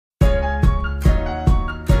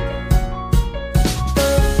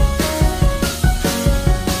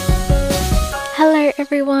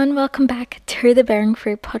everyone, welcome back to the Bearing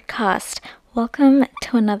Fruit podcast. Welcome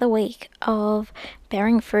to another week of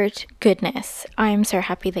Bearing Fruit goodness. I'm so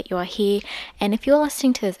happy that you are here, and if you're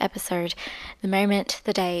listening to this episode the moment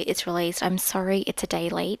the day it's released, I'm sorry it's a day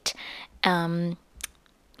late.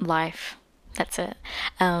 Life, that's it.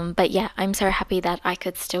 But yeah, I'm so happy that I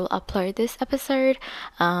could still upload this episode,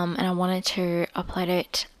 and I wanted to upload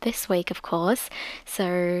it this week, of course.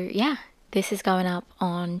 So yeah, this is going up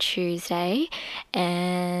on Tuesday,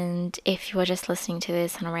 and if you are just listening to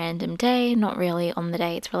this on a random day, not really on the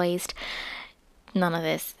day it's released, none of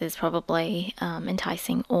this is probably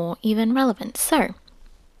enticing or even relevant. So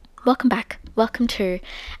welcome back. Welcome to,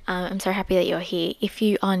 I'm so happy that you're here. If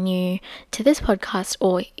you are new to this podcast,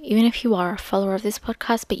 or even if you are a follower of this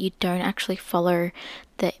podcast, but you don't actually follow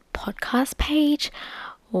the podcast page,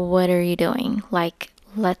 what are you doing?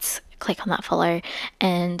 Let's click on that follow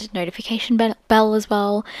and notification bell as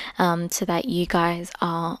well, so that you guys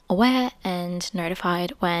are aware and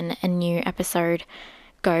notified when a new episode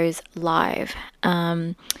goes live.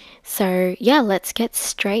 So yeah, let's get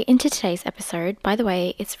straight into today's episode. By the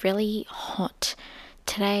way, it's really hot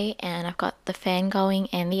today and I've got the fan going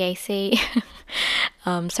and the AC.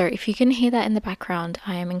 So if you can hear that in the background,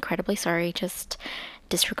 I am incredibly sorry. Just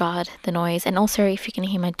disregard the noise. And also if you can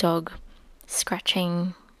hear my dog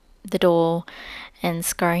scratching the door and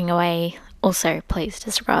scurrying away, also please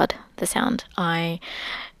disregard the sound. I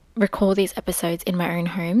record these episodes in my own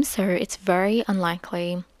home, so it's very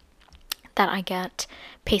unlikely that I get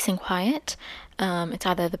peace and quiet. It's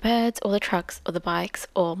either the birds or the trucks or the bikes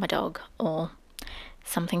or my dog or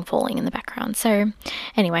something falling in the background. So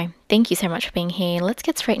anyway, thank you so much for being here. Let's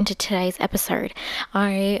get straight into today's episode.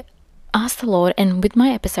 I asked the Lord, and with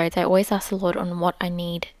my episodes I always ask the Lord on what I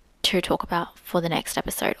need to talk about for the next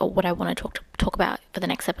episode, or what I want to talk about for the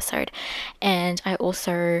next episode. And I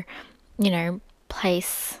also,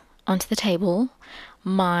 place onto the table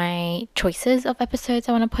my choices of episodes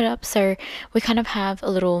I want to put up. So we kind of have a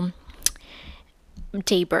little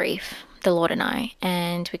debrief, the Lord and I,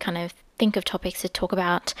 and we kind of think of topics to talk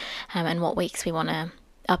about, and what weeks we want to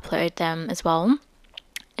upload them as well.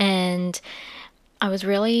 And I was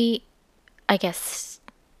really, I guess,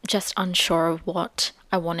 just unsure of what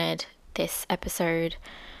I wanted this episode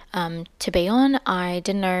to be on. I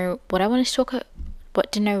didn't know what I wanted to talk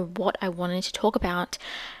what I wanted to talk about,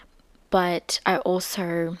 but I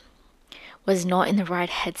also was not in the right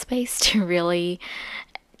headspace to really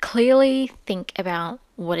clearly think about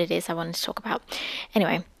what it is I wanted to talk about.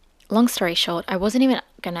 Anyway, long story short, I wasn't even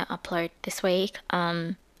gonna upload this week.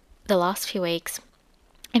 The last few weeks,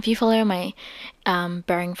 if you follow my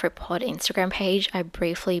Bearing Fruit Pod Instagram page, I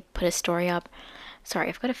briefly put a story up. Sorry,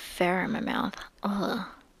 I've got a fur in my mouth. Ugh.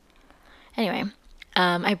 Anyway,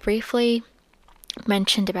 I briefly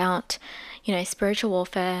mentioned about, spiritual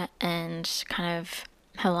warfare and kind of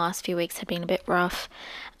how the last few weeks had been a bit rough.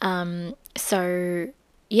 So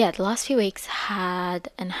yeah, the last few weeks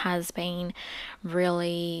has been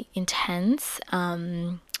really intense.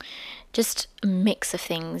 Just a mix of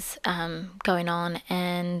things going on,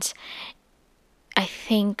 and I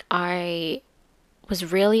think I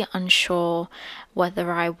was really unsure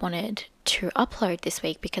whether I wanted to upload this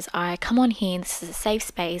week, because I come on here, this is a safe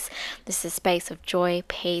space, this is a space of joy,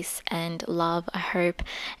 peace and love, I hope,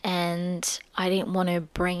 and I didn't want to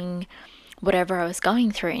bring whatever I was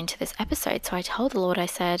going through into this episode. So I told the Lord, I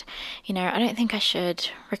said, I don't think I should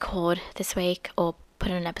record this week or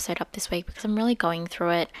put an episode up this week, because I'm really going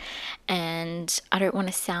through it, and I don't want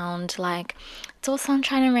to sound like it's all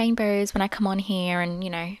sunshine and rainbows when I come on here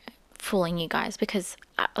and fooling you guys, because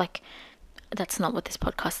that's not what this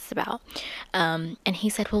podcast is about. And he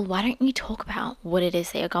said, well, why don't you talk about what it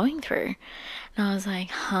is that you're going through? And I was like,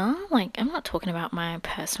 I'm not talking about my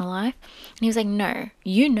personal life. And he was like, no,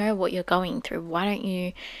 you know what you're going through. Why don't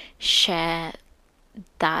you share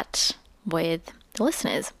that with the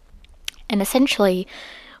listeners? And essentially,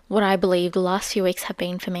 what I believe the last few weeks have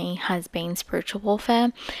been for me has been spiritual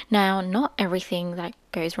warfare. Now, not everything that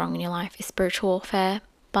goes wrong in your life is spiritual warfare,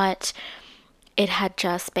 but it had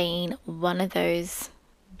just been one of those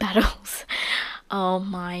battles. Oh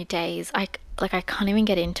my days. I can't even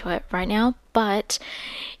get into it right now, but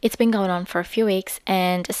it's been going on for a few weeks,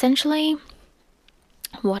 and essentially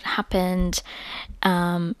what happened,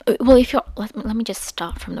 well, if you're, let me just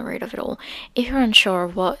start from the root of it all. If you're unsure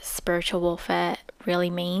of what spiritual warfare really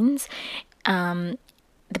means, the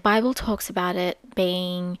Bible talks about it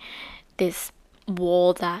being this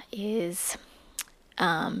war that is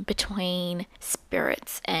between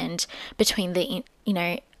spirits and between the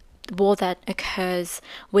war that occurs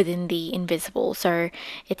within the invisible. So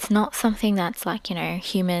it's not something that's like,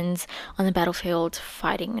 humans on the battlefield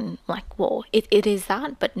fighting and like war. It is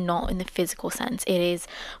that, but not in the physical sense. It is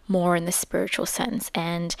more in the spiritual sense.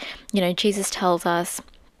 And, Jesus tells us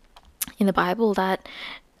in the Bible that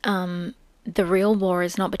the real war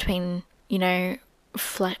is not between,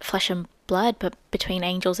 flesh and blood, but between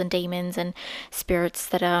angels and demons and spirits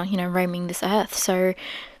that are, roaming this earth. So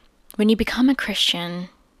when you become a Christian,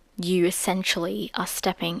 you essentially are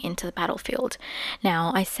stepping into the battlefield.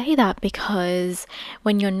 Now, I say that because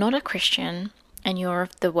when you're not a Christian and you're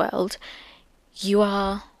of the world, you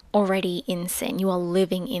are already in sin. You are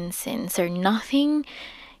living in sin. So nothing,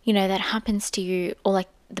 that happens to you, or like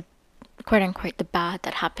the quote unquote the bad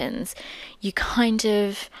that happens, you kind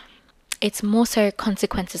of, it's more so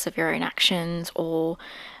consequences of your own actions, or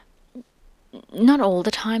not all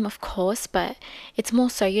the time, of course, but it's more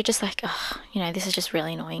so you're just like, oh, this is just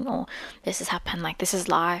really annoying, or this has happened, like this is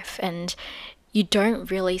life, and you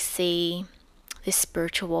don't really see this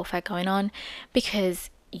spiritual warfare going on because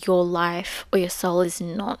your life or your soul is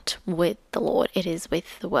not with the Lord, it is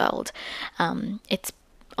with the world. It's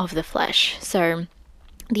of the flesh. So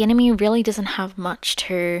the enemy really doesn't have much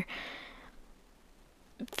to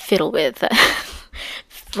fiddle with.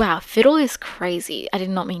 Wow, fiddle is crazy. I did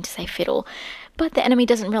not mean to say fiddle. But the enemy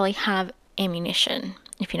doesn't really have ammunition,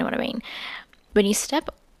 if you know what I mean. When you step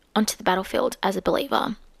onto the battlefield as a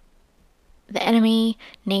believer, the enemy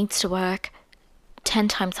needs to work 10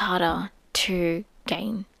 times harder to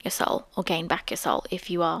gain your soul, or gain back your soul, if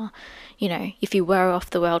you are, if you were off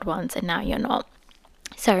the world once and now you're not.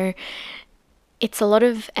 So it's a lot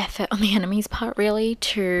of effort on the enemy's part, really,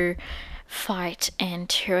 to fight and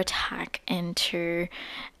to attack and to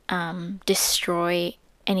destroy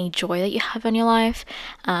any joy that you have in your life,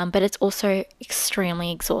 but it's also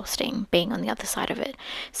extremely exhausting being on the other side of it.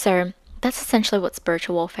 So that's essentially what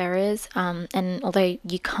spiritual warfare is, and although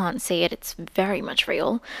you can't see it, it's very much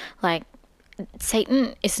real. Like,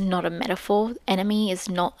 Satan is not a metaphor, enemy is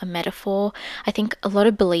not a metaphor. I think a lot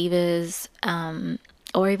of believers,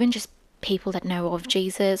 or even just people that know of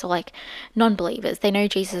Jesus, or like non-believers, they know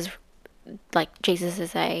Jesus, like Jesus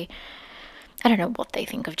is I don't know what they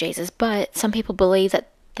think of Jesus, but some people believe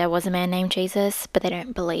that there was a man named Jesus, but they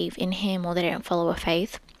don't believe in him, or they don't follow a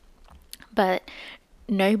faith. But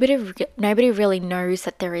nobody really knows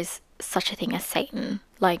that there is such a thing as Satan.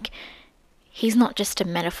 Like, he's not just a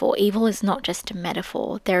metaphor. Evil is not just a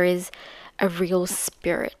metaphor. There is a real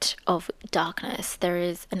spirit of darkness. There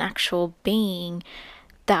is an actual being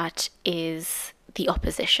that is the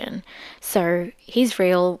opposition. So he's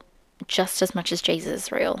real just as much as Jesus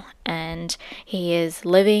is real, and he is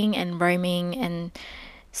living and roaming and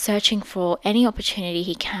searching for any opportunity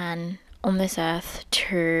he can on this earth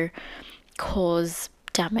to cause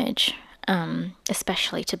damage,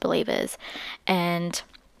 especially to believers. And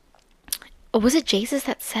was it Jesus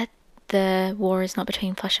that said the war is not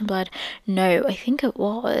between flesh and blood? No, I think it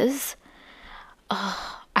was.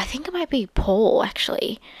 I think it might be Paul,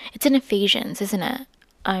 actually. It's in Ephesians, isn't it?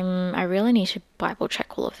 I really need to Bible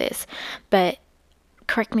check all of this, but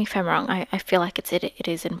correct me if I'm wrong. I feel like it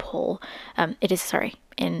is in Paul.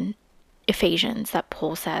 In Ephesians, that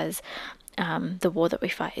Paul says the war that we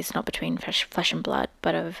fight is not between flesh and blood,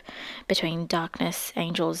 but between darkness,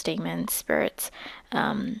 angels, demons, spirits.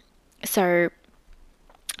 So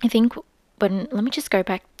I think let me just go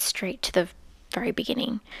back straight to the very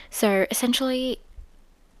beginning. So essentially,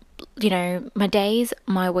 my days,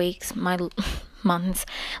 my weeks, my months,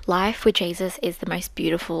 life with Jesus is the most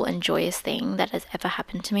beautiful and joyous thing that has ever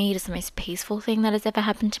happened to me. It is the most peaceful thing that has ever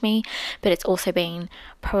happened to me, but it's also been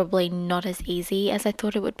probably not as easy as I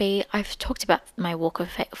thought it would be. I've talked about my walk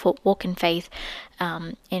in faith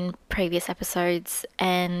in previous episodes,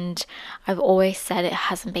 and I've always said it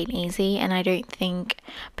hasn't been easy, and I don't think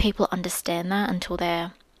people understand that until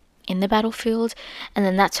they're in the battlefield, and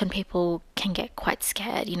then that's when people can get quite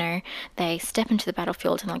scared. They step into the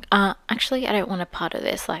battlefield and like, actually I don't want a part of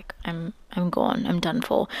this, like I'm gone, I'm done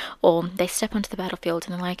for. Or they step onto the battlefield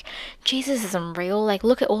and they're like, Jesus isn't real, like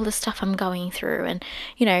look at all the stuff I'm going through. And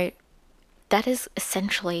that is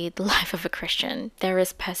essentially the life of a Christian. There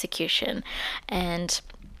is persecution, and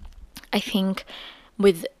I think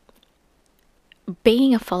with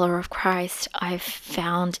being a follower of Christ, I've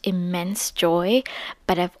found immense joy,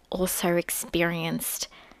 but I've also experienced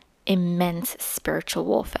immense spiritual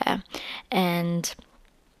warfare. And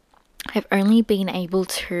I've only been able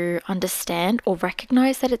to understand or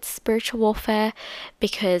recognize that it's spiritual warfare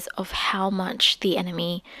because of how much the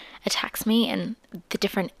enemy attacks me and the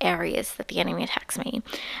different areas that the enemy attacks me.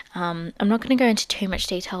 I'm not going to go into too much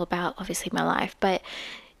detail about, obviously, my life, but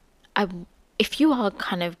if you are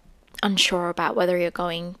kind of unsure about whether you're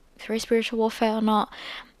going through spiritual warfare or not,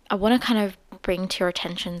 I want to kind of bring to your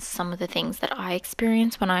attention some of the things that I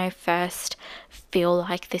experience when I first feel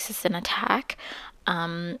like this is an attack.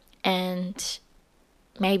 And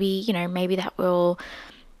maybe,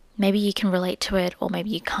 maybe you can relate to it or maybe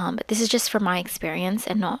you can't. But this is just from my experience,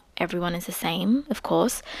 and not everyone is the same, of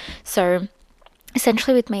course. So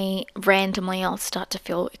essentially with me, randomly I'll start to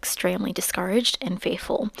feel extremely discouraged and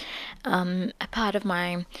fearful. A part of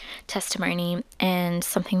my testimony and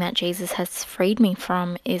something that Jesus has freed me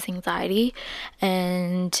from is anxiety.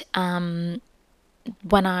 And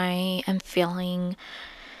when I am feeling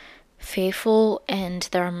fearful and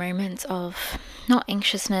there are moments of not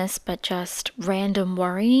anxiousness but just random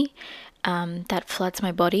worry that floods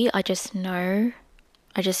my body, I just know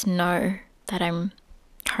that I'm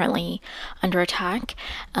currently under attack.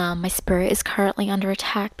 My spirit is currently under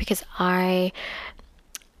attack because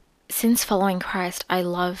since following Christ, I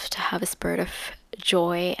love to have a spirit of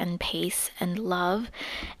joy and peace and love.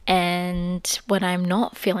 And when I'm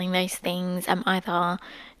not feeling those things, I'm either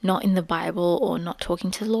not in the Bible or not talking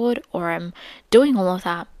to the Lord, or I'm doing all of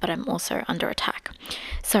that, but I'm also under attack.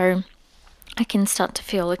 So I can start to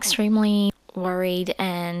feel extremely worried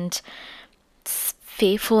and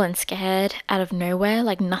fearful and scared out of nowhere.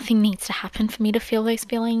 Like nothing needs to happen for me to feel those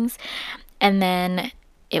feelings. And then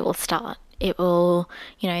it will start. It will,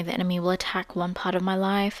 the enemy will attack one part of my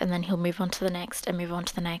life and then he'll move on to the next and move on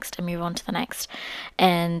to the next and move on to the next.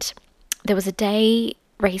 And there was a day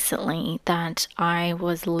recently that I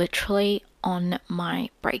was literally on my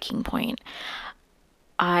breaking point.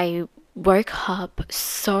 I woke up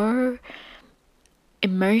so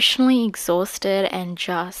emotionally exhausted and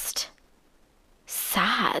just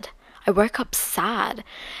sad. I woke up sad,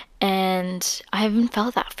 and I haven't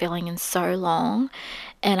felt that feeling in so long.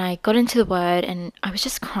 And I got into the word and I was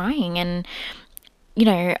just crying and,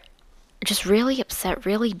 just really upset,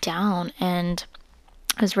 really down. And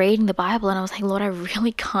I was reading the Bible and I was like, Lord, I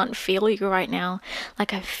really can't feel you right now.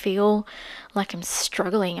 Like I feel like I'm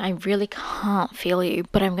struggling. I really can't feel you,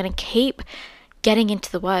 but I'm going to keep getting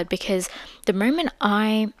into the word, because the moment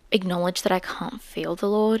I acknowledge that I can't feel the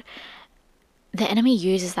Lord, the enemy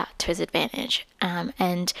uses that to his advantage.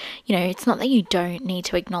 And, it's not that you don't need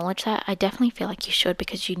to acknowledge that. I definitely feel like you should,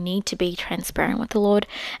 because you need to be transparent with the Lord.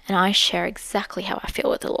 And I share exactly how I feel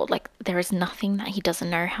with the Lord. Like, there is nothing that he doesn't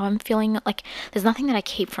know how I'm feeling. Like, there's nothing that I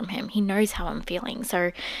keep from him. He knows how I'm feeling.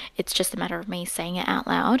 So it's just a matter of me saying it out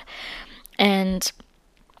loud. And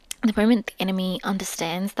the moment the enemy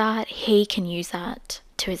understands that, he can use that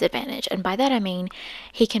to his advantage. And by that I mean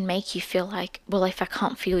he can make you feel like, well, if I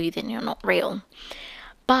can't feel you, then you're not real.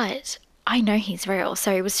 But I know he's real,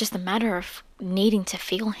 so it was just a matter of needing to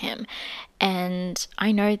feel him. And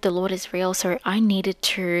I know the Lord is real, so I needed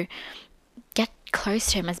to get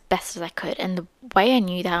close to him as best as I could. And the way I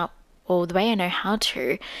knew that, or the way I know how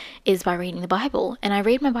to, is by reading the Bible. And I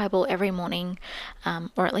read my Bible every morning,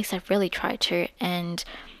 or at least I've really tried to. And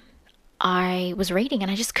I was reading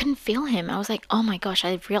and I just couldn't feel him. I was like, oh my gosh,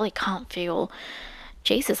 I really can't feel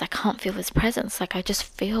Jesus. I can't feel his presence. Like, I just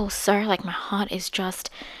feel so like my heart is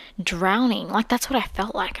just drowning. Like, that's what I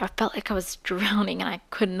felt like. I felt like I was drowning and I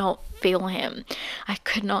could not feel him. I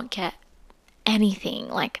could not get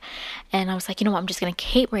anything. And I was like, I'm just going to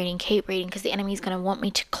keep reading, because the enemy's going to want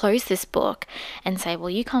me to close this book and say, well,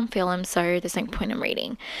 you can't feel him, so there's no point in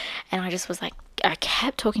reading. And I just was like, I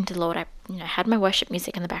kept talking to the Lord. I, had my worship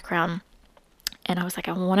music in the background. And I was like,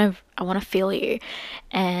 I want to feel you,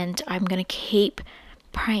 and I'm going to keep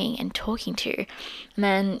praying and talking to you.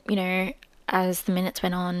 And then, as the minutes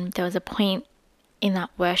went on, there was a point in that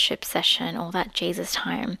worship session, or that Jesus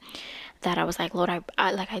time, that I was like, Lord,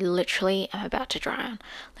 I literally am about to drown.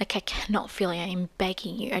 Like, I cannot feel you. I'm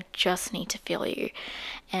begging you. I just need to feel you.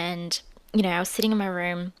 And, I was sitting in my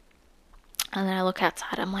room, and then I look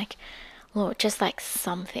outside. I'm like, Lord, just like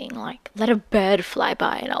something, like let a bird fly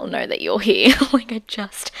by and I'll know that you're here. Like, I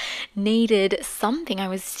just needed something. I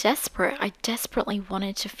was desperate. I desperately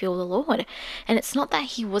wanted to feel the Lord. And it's not that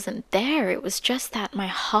he wasn't there. It was just that my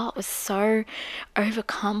heart was so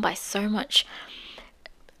overcome by so much.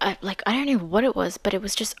 I don't know what it was, but it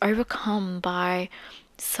was just overcome by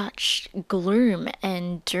such gloom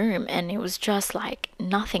and doom, and it was just like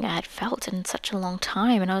nothing I had felt in such a long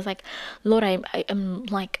time. And I was like, Lord, I am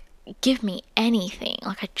like, give me anything.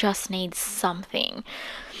 Like, I just need something.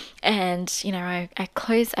 And I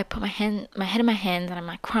put my head in my hands, and I'm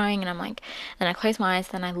like crying, and I'm like, then I close my eyes,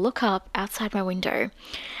 then I look up outside my window,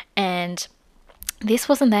 and this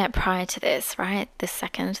wasn't there prior to this, right?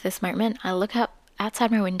 This moment, I look up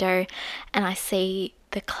outside my window and I see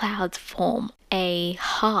the clouds form a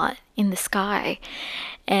heart in the sky.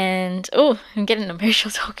 And oh, I'm getting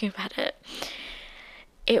emotional talking about it.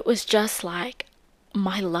 It was just like,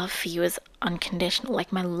 my love for you is unconditional.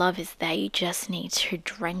 Like, my love is there. You just need to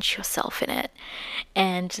drench yourself in it.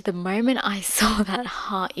 And the moment I saw that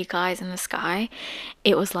heart, you guys, in the sky,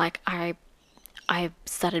 it was like I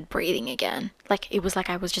started breathing again. Like, it was like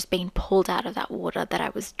I was just being pulled out of that water that I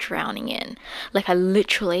was drowning in. Like, I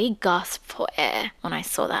literally gasped for air when I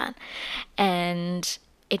saw that. And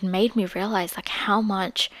it made me realize, like, how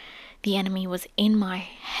much the enemy was in my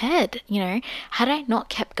head. Had I not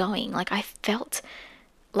kept going, like, I felt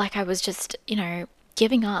like I was just,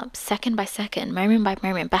 giving up second by second, moment by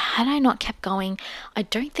moment. But had I not kept going, I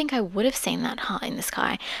don't think I would have seen that heart in the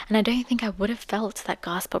sky. And I don't think I would have felt that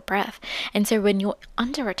gasp of breath. And so when you're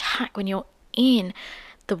under attack, when you're in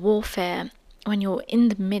the warfare, when you're in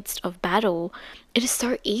the midst of battle, it is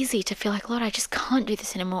so easy to feel like, Lord, I just can't do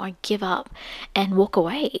this anymore. I give up and walk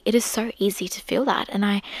away. It is so easy to feel that. And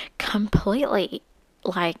I completely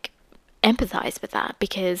empathize with that,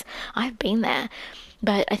 because I've been there.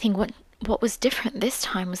 But I think what was different this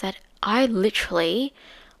time was that I literally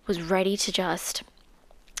was ready to just,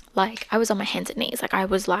 I was on my hands and knees. I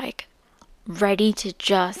was ready to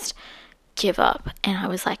just give up. And I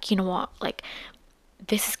was like, you know what?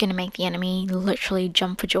 This is going to make the enemy literally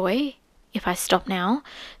jump for joy if I stop now.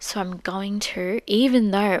 So I'm going to, even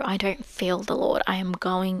though I don't feel the Lord, I am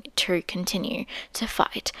going to continue to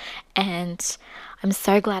fight. And I'm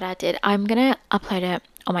so glad I did. I'm going to upload it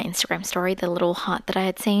on my Instagram story, the little heart that I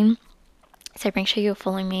had seen. So make sure you're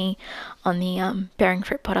following me on the Bearing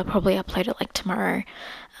Fruit Pod. I'll probably upload it tomorrow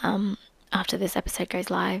after this episode goes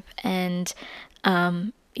live. And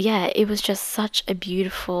yeah, it was just such a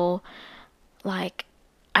beautiful, I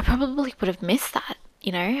probably would have missed that,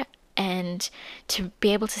 and to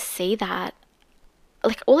be able to see that,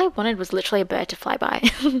 all I wanted was literally a bird to fly by.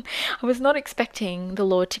 I was not expecting the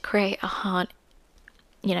Lord to create a heart,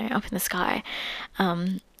 up in the sky.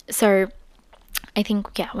 So I think,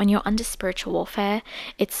 yeah, when you're under spiritual warfare,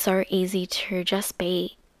 it's so easy to just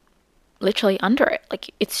be literally under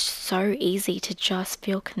it. It's so easy to just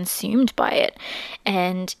feel consumed by it.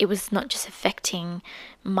 And it was not just affecting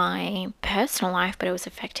my personal life, but it was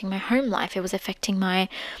affecting my home life. It was affecting my,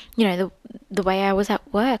 the way I was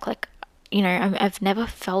at work. I've never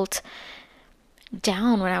felt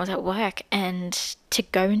down when I was at work, and to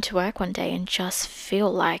go into work one day and just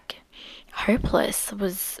feel hopeless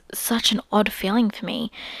was such an odd feeling for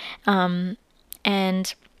me.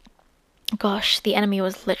 And gosh, the enemy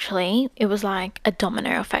was literally, it was like a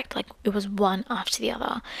domino effect. It was one after the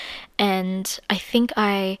other. And I think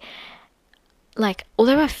although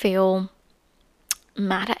I feel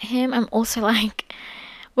mad at him, I'm also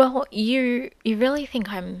well, you really think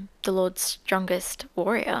I'm the Lord's strongest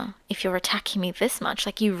warrior if you're attacking me this much?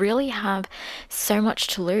 You really have so much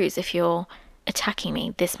to lose if you're attacking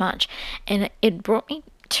me this much. And it brought me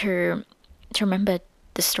to remember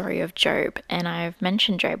the story of Job. And I've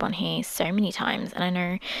mentioned Job on here so many times, and I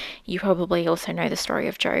know you probably also know the story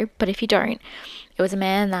of Job, but if you don't, it was a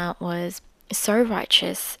man that was so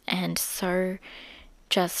righteous and so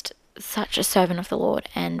just such a servant of the Lord,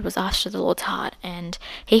 and was after the Lord's heart, and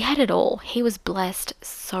he had it all. He was blessed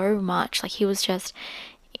so much. He was just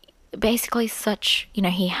basically such,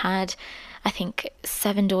 he had, I think,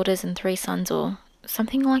 7 daughters and 3 sons, or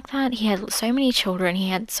something like that. He had so many children. He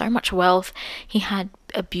had so much wealth. He had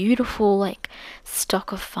a beautiful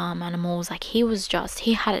stock of farm animals.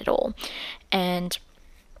 He had it all. And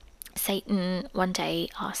Satan one day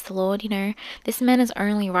asked the Lord, this man is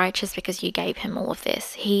only righteous because you gave him all of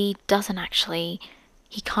this. He can't actually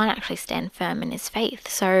stand firm in his faith.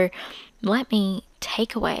 So let me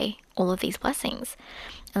take away all of these blessings.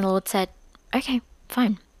 And the Lord said, okay,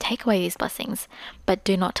 fine, take away these blessings, but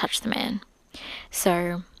do not touch the man.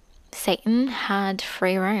 So Satan had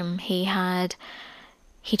free roam. He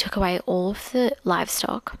took away all of the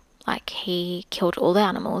livestock, he killed all the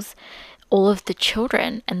animals, all of the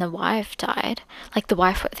children, and the wife died. The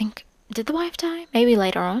wife, I think, did the wife die? Maybe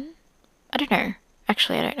later on? I don't know.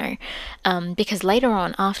 Actually, I don't know. Because later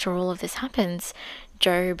on, after all of this happens,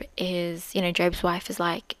 Job's wife is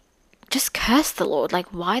just curse the Lord.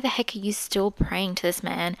 Why the heck are you still praying to this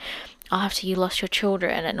man after you lost your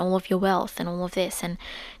children and all of your wealth and all of this? And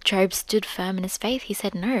Job stood firm in his faith. He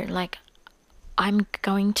said, no, I'm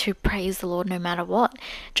going to praise the Lord no matter what.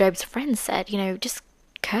 Job's friends said, just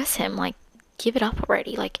curse him, give it up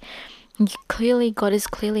already. God is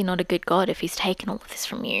clearly not a good God if he's taken all of this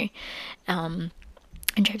from you.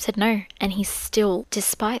 And Job said no. And he still,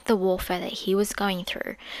 despite the warfare that he was going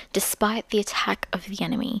through, despite the attack of the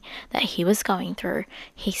enemy that he was going through,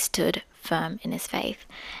 he stood firm in his faith.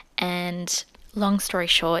 And long story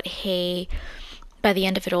short, he, by the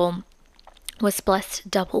end of it all, was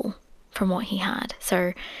blessed double from what he had.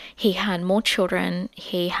 So he had more children,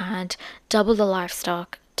 he had double the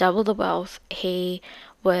livestock, double the wealth. He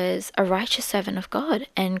was a righteous servant of God,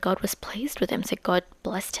 and God was pleased with him. So God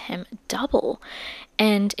blessed him double.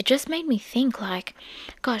 And it just made me think, like,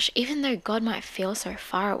 gosh, even though God might feel so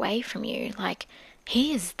far away from you, like,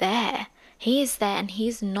 he is there. He is there, and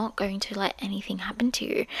he's not going to let anything happen to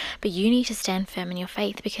you. But you need to stand firm in your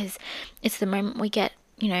faith, because it's the moment we get,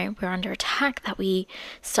 we're under attack, that we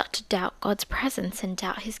start to doubt God's presence and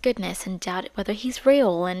doubt his goodness and doubt whether he's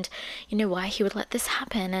real and, why he would let this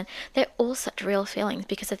happen. And they're all such real feelings,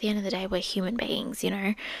 because at the end of the day, we're human beings,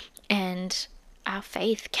 and our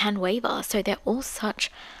faith can waver. So they're all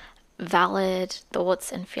such valid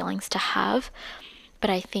thoughts and feelings to have. But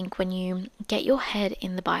I think when you get your head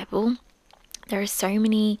in the Bible, there are so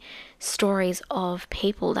many stories of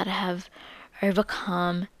people that have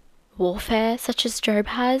overcome warfare such as Job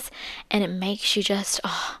has, and it makes you just,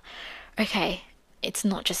 okay, it's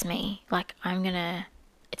not just me. Like,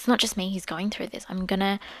 it's not just me who's going through this. I'm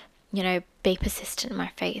gonna, be persistent in my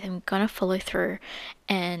faith. I'm gonna follow through.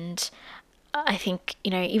 And I think,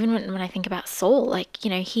 even when I think about Saul, like,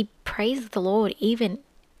 he praised the Lord even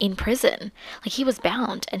in prison. Like, he was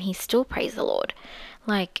bound and he still praised the Lord.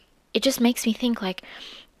 Like, it just makes me think, like,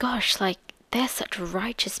 gosh, like, they're such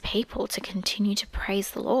righteous people to continue to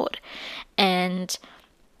praise the Lord. And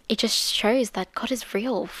it just shows that God is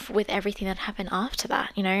real with everything that happened after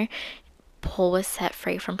that. Paul was set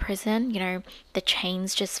free from prison, the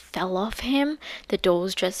chains just fell off him, the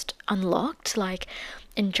doors just unlocked, like,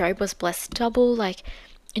 and Job was blessed double. Like,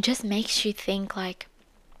 it just makes you think, like,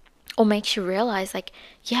 or makes you realize, like,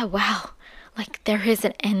 yeah, wow, like, there is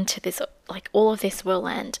an end to this. Like, all of this will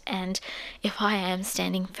end. And if I am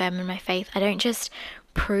standing firm in my faith, I don't just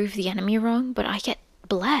prove the enemy wrong, but I get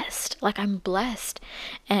blessed. Like, I'm blessed.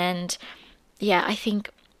 And yeah, I think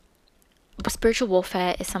spiritual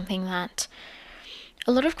warfare is something that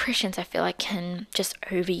a lot of Christians, I feel like, can just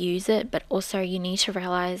overuse it. But also you need to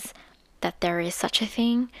realize that there is such a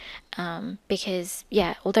thing, because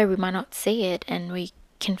yeah, although we might not see it and we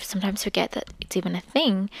can sometimes forget that it's even a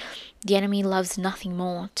thing, the enemy loves nothing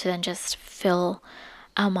more to than just fill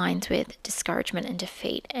our minds with discouragement and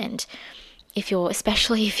defeat. And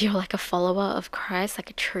especially if you're like a follower of Christ,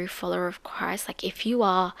 like a true follower of Christ, like if you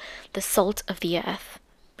are the salt of the earth,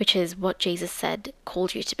 which is what Jesus said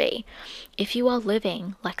called you to be, if you are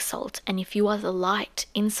living like salt and if you are the light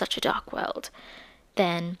in such a dark world,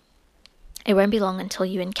 then it won't be long until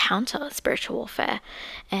you encounter spiritual warfare,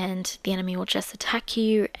 and the enemy will just attack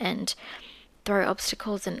you and throw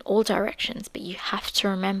obstacles in all directions. But you have to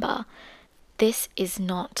remember, this is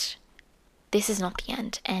not the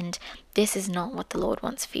end, and this is not what the Lord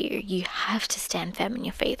wants for you. You have to stand firm in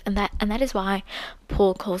your faith, and that is why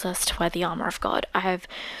Paul calls us to wear the armour of God. I have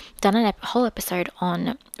done a whole episode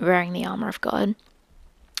on wearing the armour of God,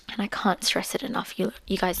 and I can't stress it enough. You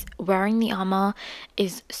guys, wearing the armor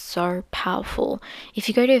is so powerful. If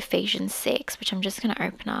you go to Ephesians 6, which I'm just going to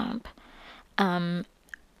open up,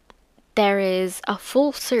 there is a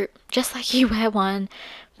full suit, just like you wear one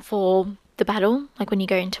for the battle, like when you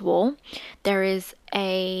go into war. There is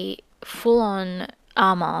a full-on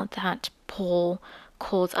armor that Paul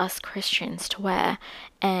calls us Christians to wear.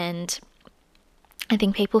 And I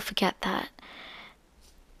think people forget that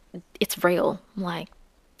it's real. Like,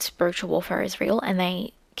 spiritual warfare is real, and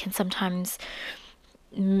they can sometimes,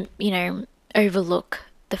 overlook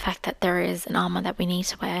the fact that there is an armor that we need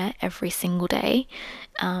to wear every single day.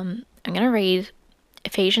 I'm going to read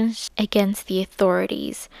Ephesians. Against the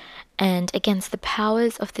authorities and against the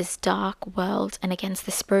powers of this dark world and against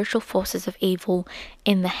the spiritual forces of evil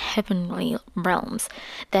in the heavenly realms.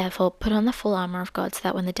 Therefore, put on the full armor of God, so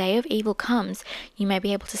that when the day of evil comes, you may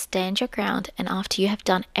be able to stand your ground, and after you have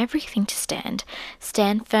done everything to stand,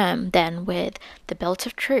 stand firm then with the belt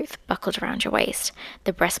of truth buckled around your waist,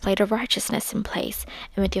 the breastplate of righteousness in place,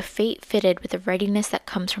 and with your feet fitted with the readiness that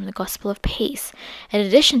comes from the gospel of peace. In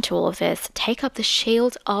addition to all of this, take up the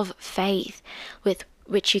shield of faith, with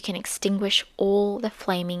which you can extinguish all the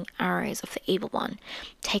flaming arrows of the evil one.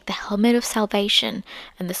 Take the helmet of salvation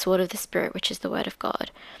and the sword of the Spirit, which is the word of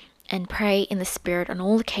God, and pray in the Spirit on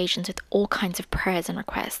all occasions with all kinds of prayers and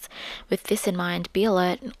requests. With this in mind, be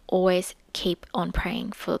alert and always keep on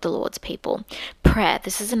praying for the Lord's people. Prayer,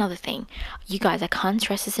 this is another thing. You guys, I can't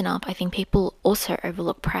stress this enough. I think people also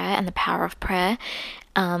overlook prayer and the power of prayer,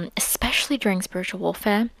 especially during spiritual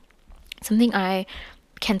warfare. Something I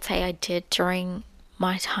can say I did during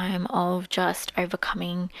my time of just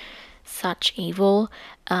overcoming such evil,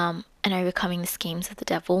 and overcoming the schemes of the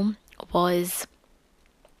devil, was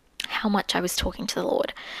how much I was talking to the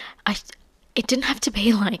Lord. It didn't have to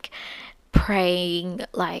be like praying,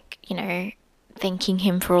 like, thanking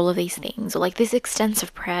him for all of these things, or like this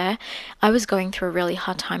extensive prayer. I was going through a really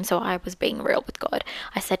hard time, so I was being real with God.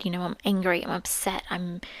 I said, I'm angry, I'm upset,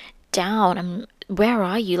 I'm down, where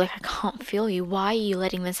are you? Like, I can't feel you. Why are you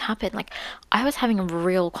letting this happen? Like, I was having a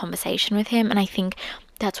real conversation with him, and I think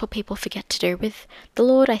that's what people forget to do with the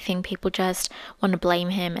Lord. I think people just want to blame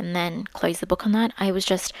him and then close the book on that. I was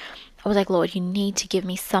like, Lord, you need to give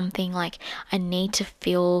me something. Like, I need to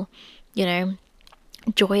feel,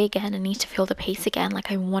 joy again. I need to feel the peace again.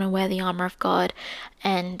 Like, I want to wear the armor of God.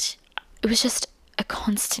 And it was just a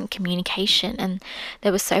constant communication. And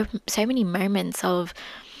there were so many moments of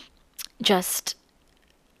just,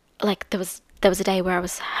 like, there was a day where I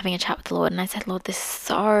was having a chat with the Lord, and I said, Lord, this is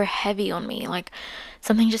so heavy on me. Like,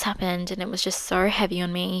 something just happened and it was just so heavy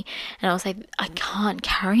on me. And I was like, I can't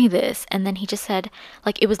carry this. And then he just said,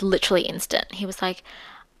 like, it was literally instant. He was like,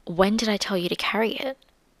 when did I tell you to carry it?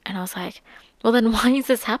 And I was like, well, then why is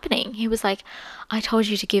this happening? He was like, I told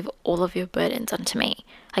you to give all of your burdens unto me.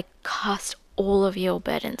 Like, cast all of your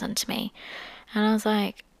burdens unto me. And I was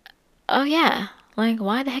like, oh yeah, like,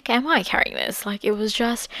 why the heck am I carrying this? Like, it was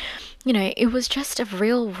just, it was just a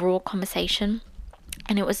real raw conversation.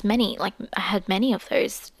 And it was I had many of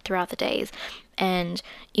those throughout the days. And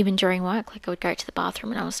even during work, like, I would go to the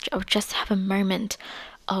bathroom and I would just have a moment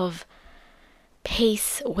of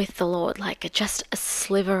peace with the Lord, like just a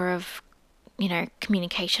sliver of,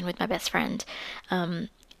 communication with my best friend.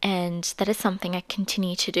 And that is something I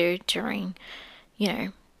continue to do during,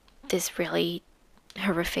 this really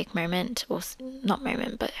horrific moment, or not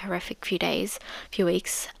moment, but horrific few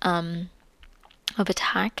weeks of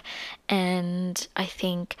attack. And I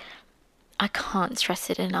think I can't stress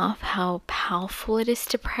it enough how powerful it is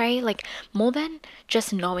to pray. Like, more than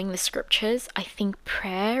just knowing the scriptures, I think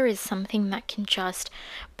prayer is something that can just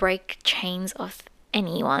break chains of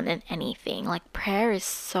anyone and anything. Like, prayer is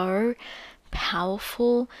so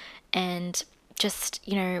powerful, and just,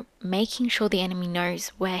 making sure the enemy knows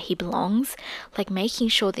where he belongs, like making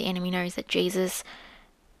sure the enemy knows that Jesus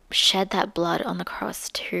shed that blood on the cross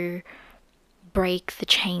to break the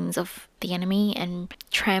chains of the enemy and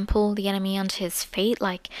trample the enemy onto his feet.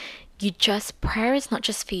 Like, prayer is not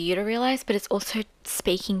just for you to realize, but it's also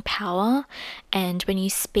speaking power. And when you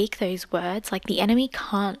speak those words, like, the enemy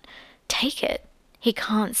can't take it. He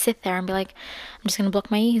can't sit there and be like, I'm just going to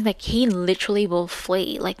block my ears. Like, he literally will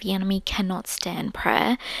flee. Like, the enemy cannot stand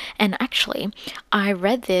prayer. And actually, I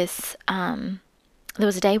read this, there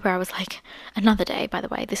was a day where I was like, another day, by the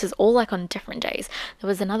way, this is all like on different days. There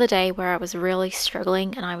was another day where I was really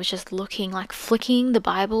struggling, and I was just flicking the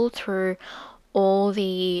Bible through all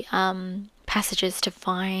the passages to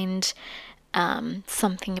find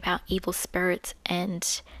something about evil spirits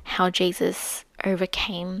and how Jesus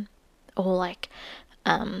overcame, or like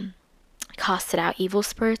casted out evil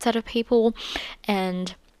spirits out of people.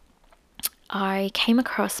 And I came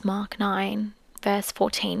across Mark 9 verse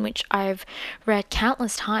 14, which I've read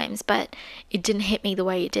countless times, but it didn't hit me the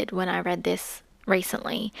way it did when I read this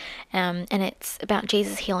recently. And it's about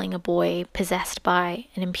Jesus healing a boy possessed by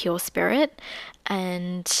an impure spirit.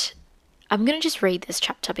 And I'm going to just read this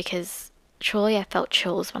chapter because truly I felt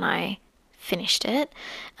chills when I finished it.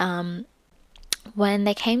 When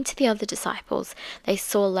they came to the other disciples, they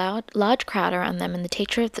saw a large crowd around them and the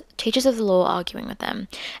teachers of the law arguing with them.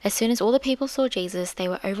 As soon as all the people saw Jesus, they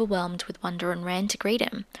were overwhelmed with wonder and ran to greet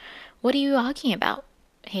him. What are you arguing about?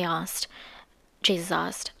 Jesus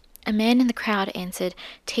asked. A man in the crowd answered,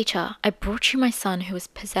 Teacher, I brought you my son who is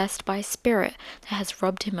possessed by a spirit that has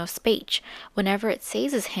robbed him of speech. Whenever it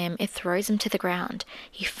seizes him, it throws him to the ground.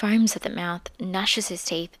 He foams at the mouth, gnashes his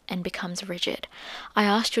teeth, and becomes rigid. I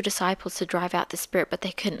asked your disciples to drive out the spirit, but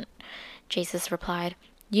they couldn't. Jesus replied,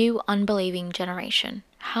 You unbelieving generation,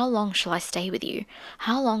 how long shall I stay with you?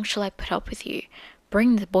 How long shall I put up with you?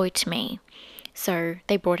 Bring the boy to me. So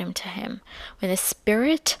they brought him to him. When the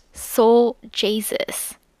spirit saw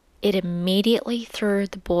Jesus, it immediately threw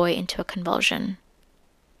the boy into a convulsion.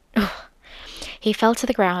 He fell to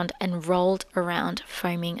the ground and rolled around,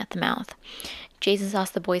 foaming at the mouth. Jesus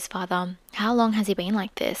asked the boy's father, How long has he been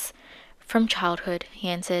like this? From childhood, he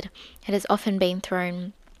answered. It has often been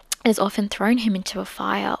thrown has often thrown him into a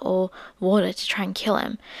fire or water to try and kill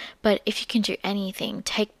him. But if you can do anything,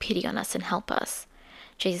 take pity on us and help us.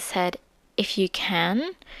 Jesus said, if you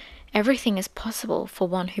can, everything is possible for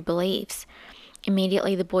one who believes.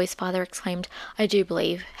 Immediately the boy's father exclaimed, I do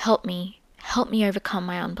believe. Help me. Help me overcome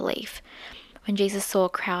my unbelief. When Jesus saw a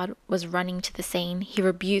crowd was running to the scene, he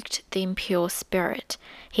rebuked the impure spirit.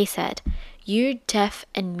 He said, you deaf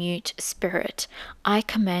and mute spirit, I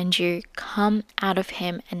command you, come out of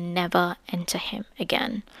him and never enter him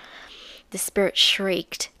again. The spirit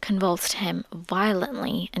shrieked, convulsed him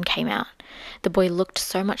violently, and came out. The boy looked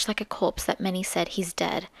so much like a corpse that many said, he's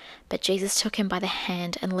dead. But Jesus took him by the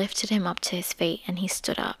hand and lifted him up to his feet, and he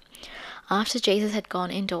stood up. After Jesus had gone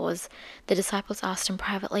indoors, the disciples asked him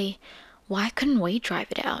privately, why couldn't we drive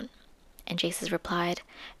it out? And Jesus replied,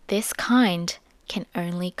 this kind can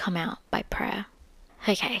only come out by prayer.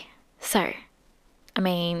 Okay, so, at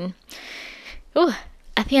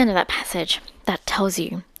the end of that passage, that tells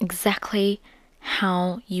you exactly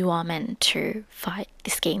how you are meant to fight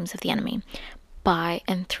the schemes of the enemy, by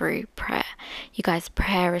and through prayer. You guys,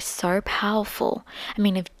 prayer is so powerful.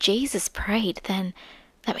 If Jesus prayed, then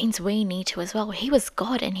that means we need to as well. He was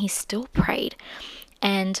God and he still prayed.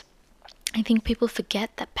 And I think people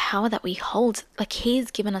forget the power that we hold. Like,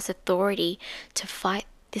 he's given us authority to fight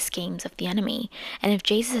the schemes of the enemy. And if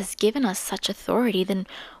Jesus has given us such authority, then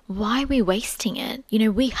why are we wasting it?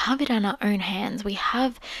 We have it in our own hands. We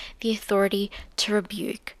have the authority to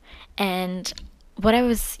rebuke. And what I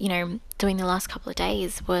was, doing the last couple of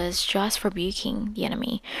days was just rebuking the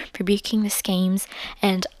enemy, rebuking the schemes.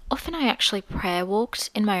 And often I actually prayer walked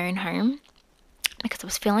in my own home because I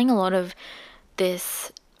was feeling a lot of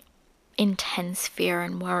this intense fear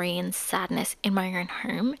and worry and sadness in my own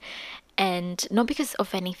home. And not because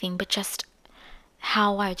of anything, but just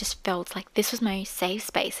how I just felt like this was my safe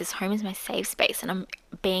space. This home is my safe space, and I'm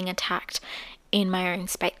being attacked in my own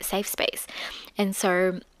safe space. And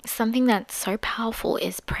so something that's so powerful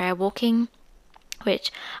is prayer walking,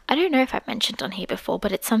 which I don't know if I've mentioned on here before,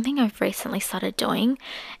 but it's something I've recently started doing,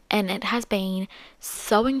 and it has been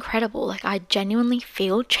so incredible. Like, I genuinely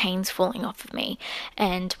feel chains falling off of me.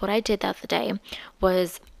 And what I did the other day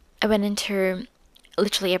was I went into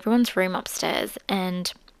literally everyone's room upstairs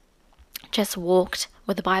and just walked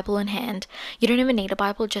with a Bible in hand. You don't even need a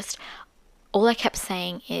Bible, just all I kept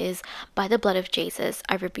saying is, by the blood of Jesus,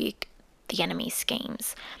 I rebuke the enemy's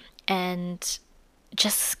schemes. And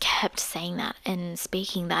just kept saying that and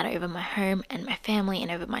speaking that over my home and my family and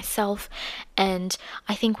over myself. And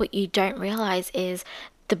I think what you don't realize is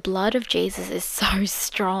the blood of Jesus is so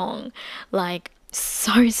strong, like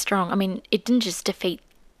so strong. It didn't just defeat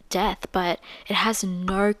death, but it has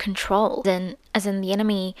no control. Then, as in, the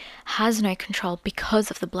enemy has no control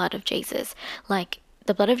because of the blood of Jesus. Like,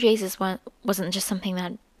 the blood of Jesus wasn't just something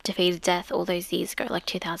that defeated death all those years ago, like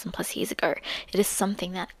 2,000 plus years ago. It is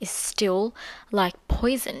something that is still like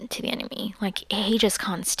poison to the enemy. Like, he just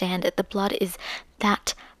can't stand it. The blood is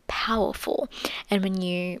that powerful. And when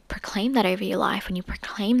you proclaim that over your life, when you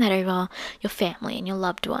proclaim that over your family and your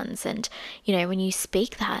loved ones, and when you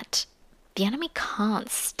speak that, the enemy can't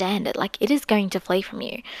stand it. Like, it is going to flee from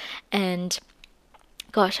you. And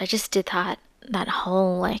gosh, I just did that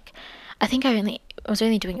whole, like, I think I was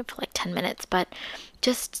only doing it for like 10 minutes, but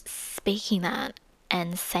just speaking that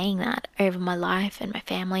and saying that over my life and my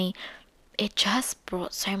family, it just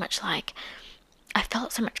brought so much, like, I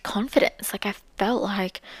felt so much confidence. Like, I felt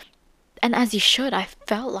like, and as you should, I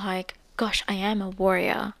felt like, gosh, I am a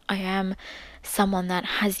warrior. I am someone that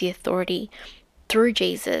has the authority through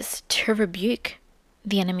Jesus to rebuke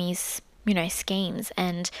the enemy's, schemes,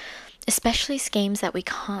 and especially schemes that we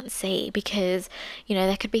can't see, because,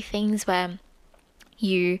 there could be things where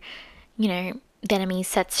the enemy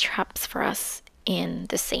sets traps for us in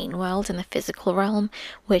the seen world, in the physical realm,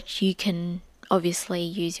 which you can obviously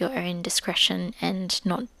use your own discretion and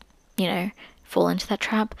not, fall into that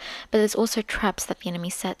trap. But there's also traps that the enemy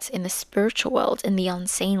sets in the spiritual world, in the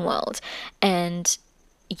unseen world, and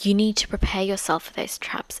you need to prepare yourself for those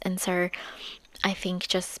traps. And so I think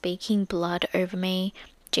just speaking blood over me,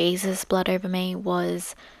 Jesus' blood over me,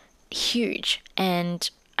 was huge, and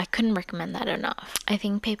I couldn't recommend that enough. I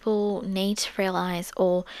think people need to realize,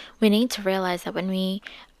 or we need to realize, that when we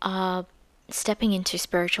are stepping into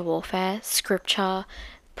spiritual warfare, scripture,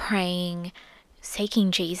 praying,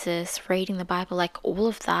 seeking Jesus, reading the Bible, like, all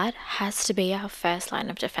of that has to be our first line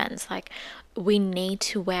of defense. Like, we need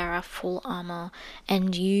to wear our full armor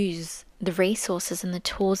and use the resources and the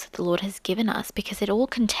tools that the Lord has given us, because it all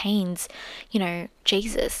contains,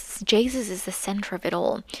 Jesus. Jesus is the center of it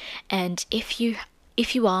all. And if you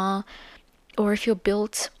are, or if you're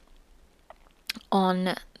built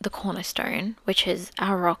on the cornerstone, which is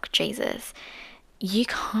our rock, Jesus, you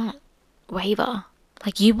can't waver.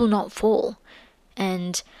 Like, you will not fall.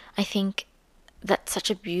 And I think that's such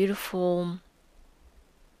a beautiful,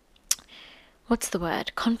 what's the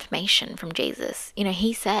word? Confirmation from Jesus. You know,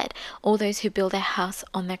 he said, all those who build their house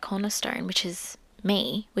on their cornerstone, which is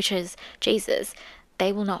me, which is Jesus,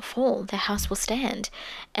 they will not fall. Their house will stand.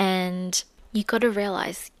 And you got to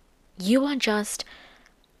realize you are just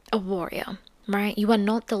a warrior, right? You are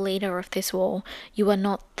not the leader of this war. You are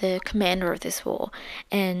not the commander of this war.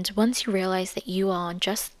 And once you realize that you are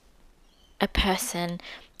just a person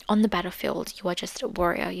on the battlefield, you are just a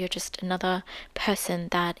warrior. You're just another person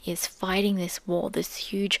that is fighting this war, this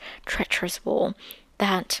huge, treacherous war,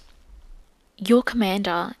 that your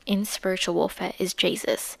commander in spiritual warfare is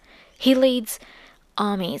Jesus. He leads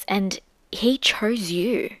armies and he chose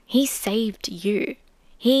you. He saved you.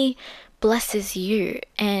 He blesses you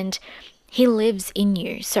and he lives in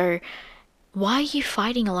you. So why are you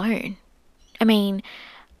fighting alone? I mean,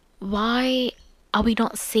 why are we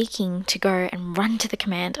not seeking to go and run to the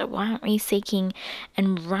commander? Why aren't we seeking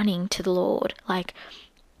and running to the Lord? Like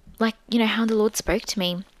you know how the Lord spoke to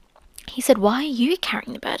me. He said, "Why are you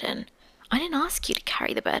carrying the burden? I didn't ask you to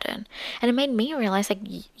carry the burden." And it made me realize, like,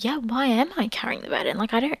 yeah, why am I carrying the burden?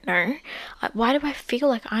 Like, I don't know. Why do I feel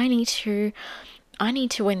like I need to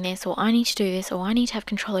win this, or I need to do this, or I need to have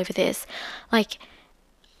control over this? Like,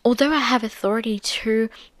 although I have authority to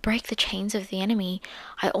break the chains of the enemy,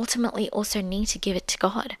 I ultimately also need to give it to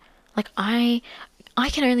God. Like, I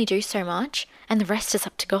can only do so much, and the rest is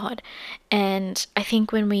up to God. And I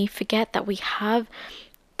think when we forget that we have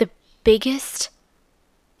the biggest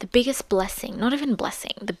blessing, not even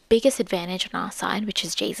blessing, the biggest advantage on our side, which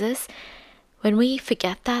is Jesus, when we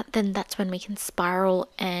forget that, then that's when we can spiral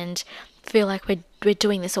and feel like we're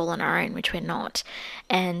doing this all on our own, which we're not.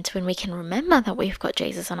 And when we can remember that we've got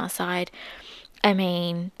Jesus on our side, I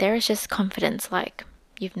mean, there is just confidence like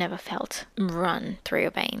you've never felt run through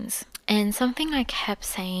your veins. And something I kept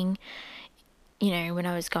saying, you know, when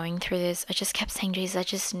I was going through this, I just kept saying, Jesus, I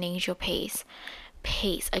just need your peace.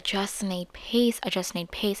 Peace. I just need peace. I just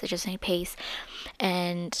need peace. I just need peace.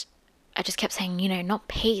 And I just kept saying, you know, not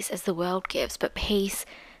peace as the world gives, but peace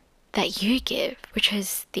that you give, which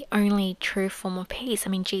is the only true form of peace. I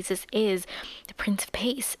mean, Jesus is the Prince of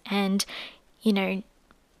Peace. And, you know,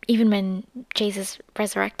 even when Jesus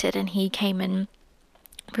resurrected and he came and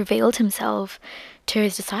revealed himself to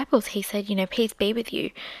his disciples, he said, you know, peace be with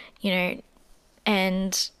you, you know,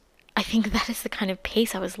 and I think that is the kind of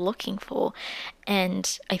peace I was looking for.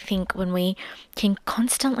 And I think when we can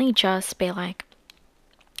constantly just be like,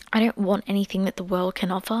 I don't want anything that the world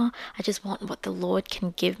can offer. I just want what the Lord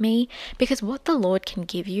can give me. Because what the Lord can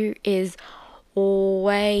give you is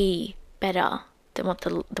way better than what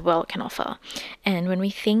the world can offer. And when we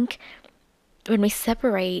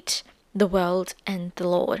separate the world and the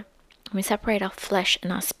Lord, when we separate our flesh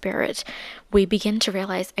and our spirit, we begin to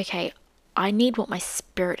realize, okay, I need what my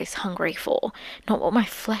spirit is hungry for, not what my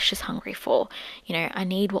flesh is hungry for. You know, I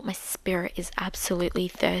need what my spirit is absolutely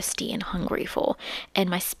thirsty and hungry for. And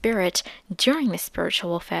my spirit, during this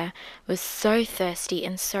spiritual warfare, was so thirsty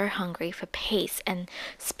and so hungry for peace and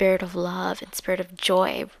spirit of love and spirit of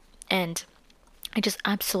joy. And I just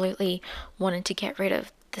absolutely wanted to get rid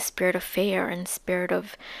of the spirit of fear and spirit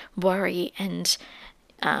of worry and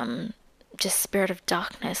just spirit of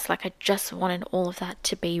darkness. Like, I just wanted all of that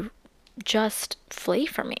to be just flee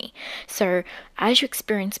from me. So as you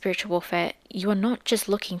experience spiritual warfare, you are not just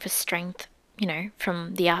looking for strength, you know,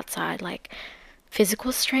 from the outside, like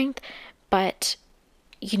physical strength, but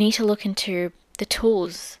you need to look into the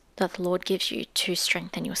tools that the Lord gives you to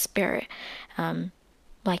strengthen your spirit.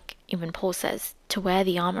 Like even Paul says, to wear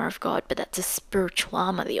the armour of God, but that's a spiritual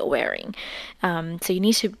armour that you're wearing. So you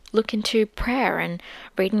need to look into prayer and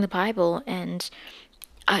reading the Bible, and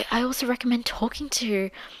I also recommend talking to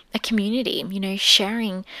a community, you know,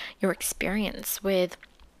 sharing your experience with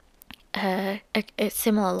a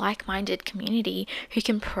similar like-minded community who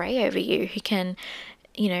can pray over you, who can,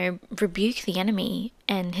 you know, rebuke the enemy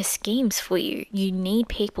and his schemes for you. You need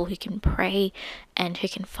people who can pray and who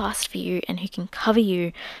can fast for you and who can cover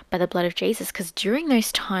you by the blood of Jesus, because during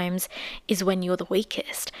those times is when you're the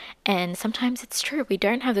weakest. And sometimes it's true, we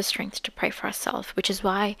don't have the strength to pray for ourselves, which is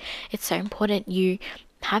why it's so important you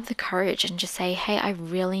have the courage and just say, hey, I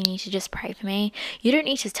really need to just pray for me. You don't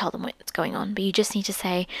need to tell them what's going on, but you just need to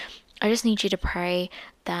say, I just need you to pray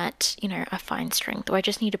that, you know, I find strength, or I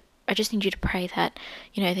just need you to pray that,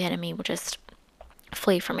 you know, the enemy will just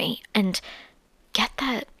flee from me, and get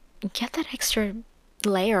that extra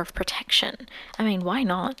layer of protection. I mean, why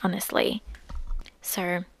not, honestly?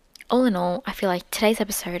 So all in all, I feel like today's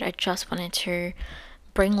episode, I just wanted to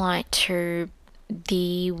bring light to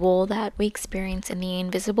the war that we experience in the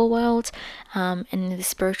invisible world, in the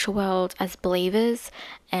spiritual world as believers,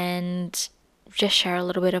 and just share a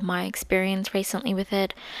little bit of my experience recently with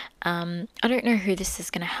it. I don't know who this is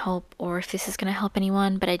going to help or if this is going to help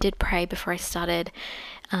anyone, but I did pray before I started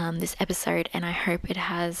this episode, and I hope it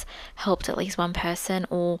has helped at least one person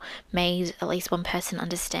or made at least one person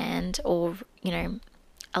understand, or,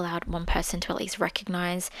 allowed one person to at least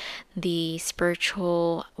recognize the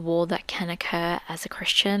spiritual war that can occur as a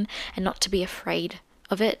Christian and not to be afraid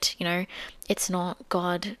of it. It's not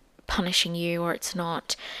God punishing you, or it's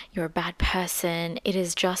not you're a bad person. It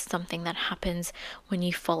is just something that happens when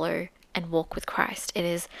you follow and walk with Christ. It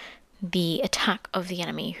is the attack of the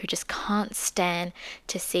enemy who just can't stand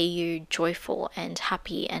to see you joyful and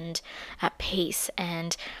happy and at peace.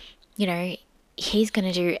 And, he's going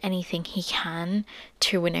to do anything he can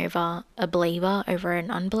to win over a believer over an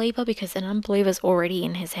unbeliever, because an unbeliever's already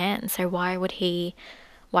in his hands. So why would he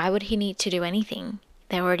need to do anything?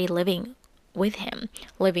 They're already living with him,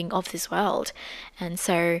 living of this world. And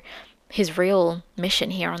so his real mission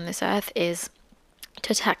here on this earth is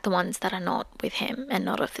to attack the ones that are not with him and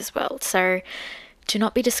not of this world. So do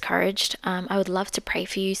not be discouraged. I would love to pray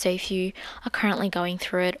for you. So if you are currently going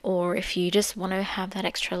through it, or if you just want to have that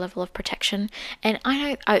extra level of protection, and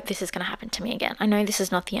I know this is going to happen to me again. I know this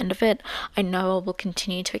is not the end of it. I know I will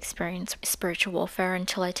continue to experience spiritual warfare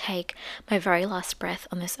until I take my very last breath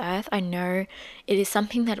on this earth. I know it is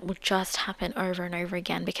something that will just happen over and over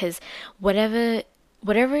again, because whatever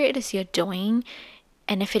it is you're doing,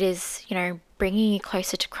 and if it is, bringing you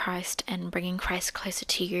closer to Christ and bringing Christ closer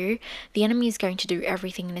to you, the enemy is going to do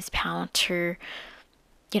everything in his power to,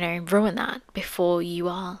 ruin that before you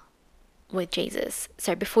are with Jesus.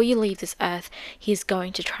 So before you leave this earth, he's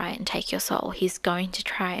going to try and take your soul. He's going to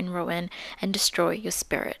try and ruin and destroy your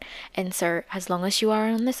spirit. And so as long as you are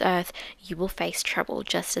on this earth, you will face trouble,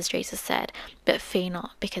 just as Jesus said. But fear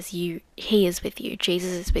not, because he is with you.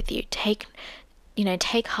 Jesus is with you. Take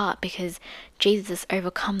heart, because Jesus has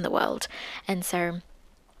overcome the world. And so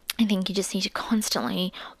I think you just need to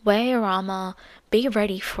constantly wear your armor, be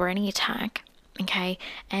ready for any attack, okay?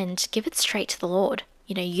 And give it straight to the Lord.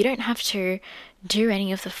 You don't have to do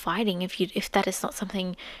any of the fighting if that is not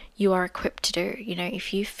something you are equipped to do.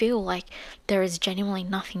 If you feel like there is genuinely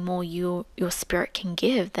nothing more your spirit can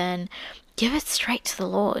give, then give it straight to the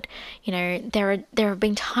Lord. There have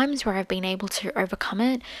been times where I've been able to overcome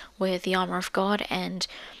it with the armor of God, and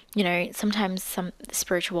sometimes some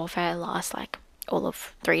spiritual warfare lasts like all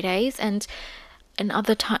of 3 days, and in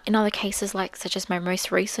other cases, like such as my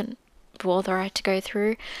most recent war that I had to go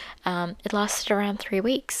through, it lasted around 3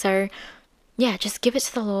 weeks. So yeah, just give it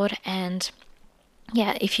to the Lord. And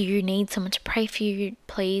yeah, if you need someone to pray for you,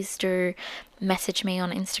 please do message me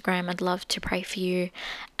on Instagram. I'd love to pray for you.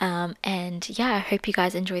 And yeah, I hope you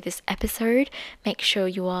guys enjoy this episode. Make sure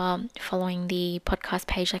you are following the podcast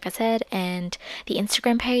page, like I said, and the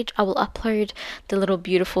Instagram page. I will upload the little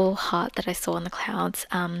beautiful heart that I saw in the clouds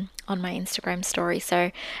on my Instagram story.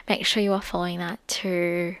 So make sure you are following that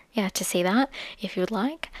to see that if you would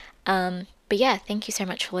like. But yeah, thank you so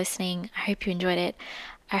much for listening. I hope you enjoyed it.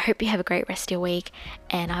 I hope you have a great rest of your week,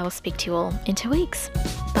 and I will speak to you all in 2 weeks.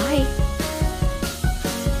 Bye.